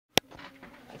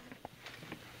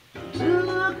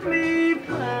took me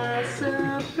by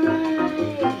surprise.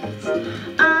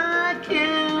 I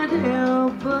can't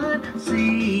help but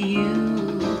see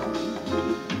you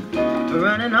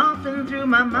running off and through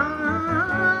my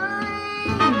mind.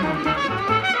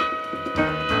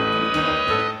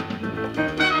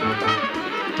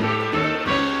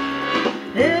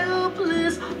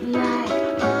 Helpless like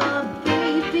a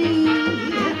baby.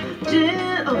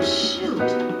 Oh shoot.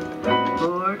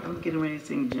 Lord, I'm getting ready to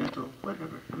sing gentle.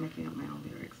 Whatever. I'm making up my own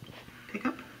lyrics. Pick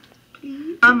up,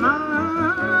 please. I'm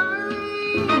mine.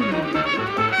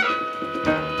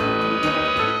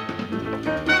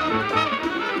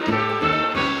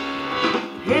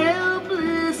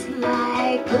 Helpless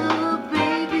like a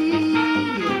baby,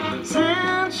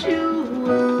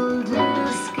 sensual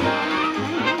disguise.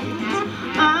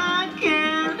 I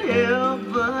can't help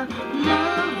but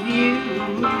love you.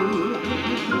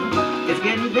 It's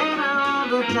getting better all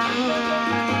the time.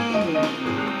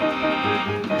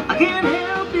 I can't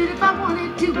help it if I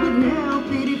wanted to, wouldn't help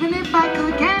it even if I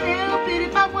could. Can't help it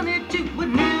if I wanted to,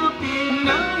 wouldn't help it,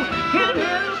 no. Can't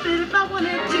help it if I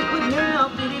wanted to, wouldn't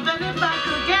help it even if I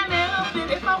could. Can't help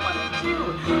it if I wanted to,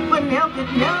 wouldn't help it,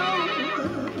 no.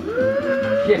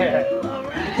 Yeah.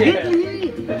 Yeah.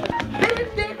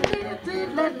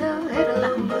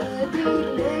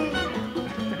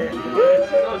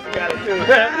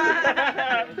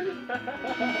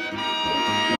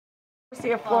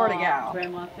 See a Florida gal.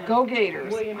 Go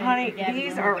Gators. Honey,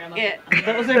 these are it.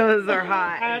 Those are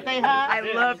hot. Aren't they hot? I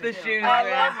love the shoes, I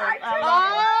man. love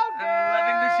them. I'm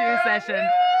loving the shoe session.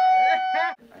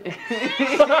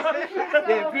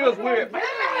 Yeah, it feels weird.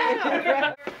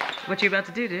 What you about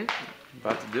to do, dude?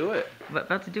 About to do it.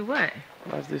 About to do what?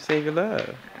 About to do Save Your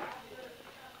Love.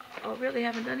 Oh, really?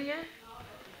 Haven't done it yet?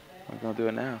 I'm gonna do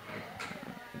it now.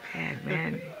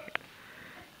 Man.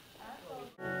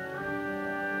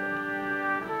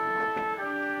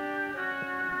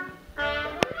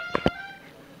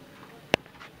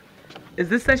 Is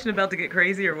this session about to get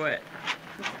crazy or what?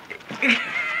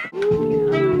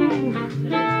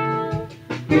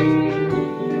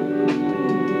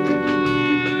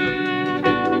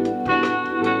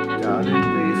 Darling,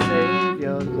 please save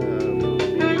your love.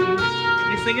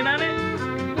 You singing on it?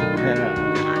 Yeah.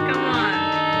 Come on.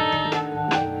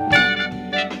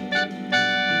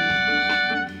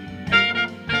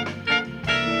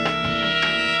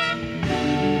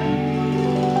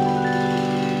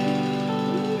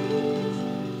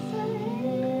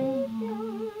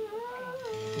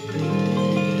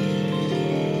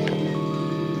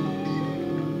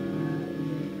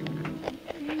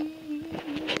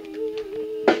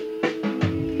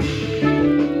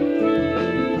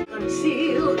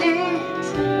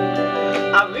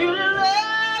 I really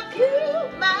love you,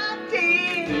 my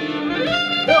dear.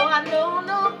 Though I know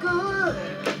no good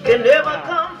can ever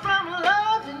come from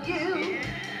loving you.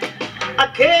 I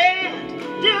can't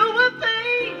do a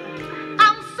thing.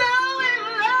 I'm so in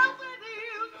love with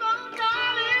you. So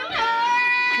darling,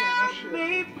 help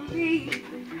me, please.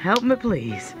 Help me,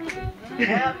 please.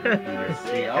 Have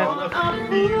mercy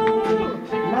on you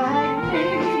like me.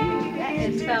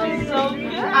 It smells so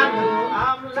good. I know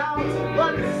I'm lost,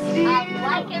 but still I'm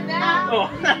liking that. Oh.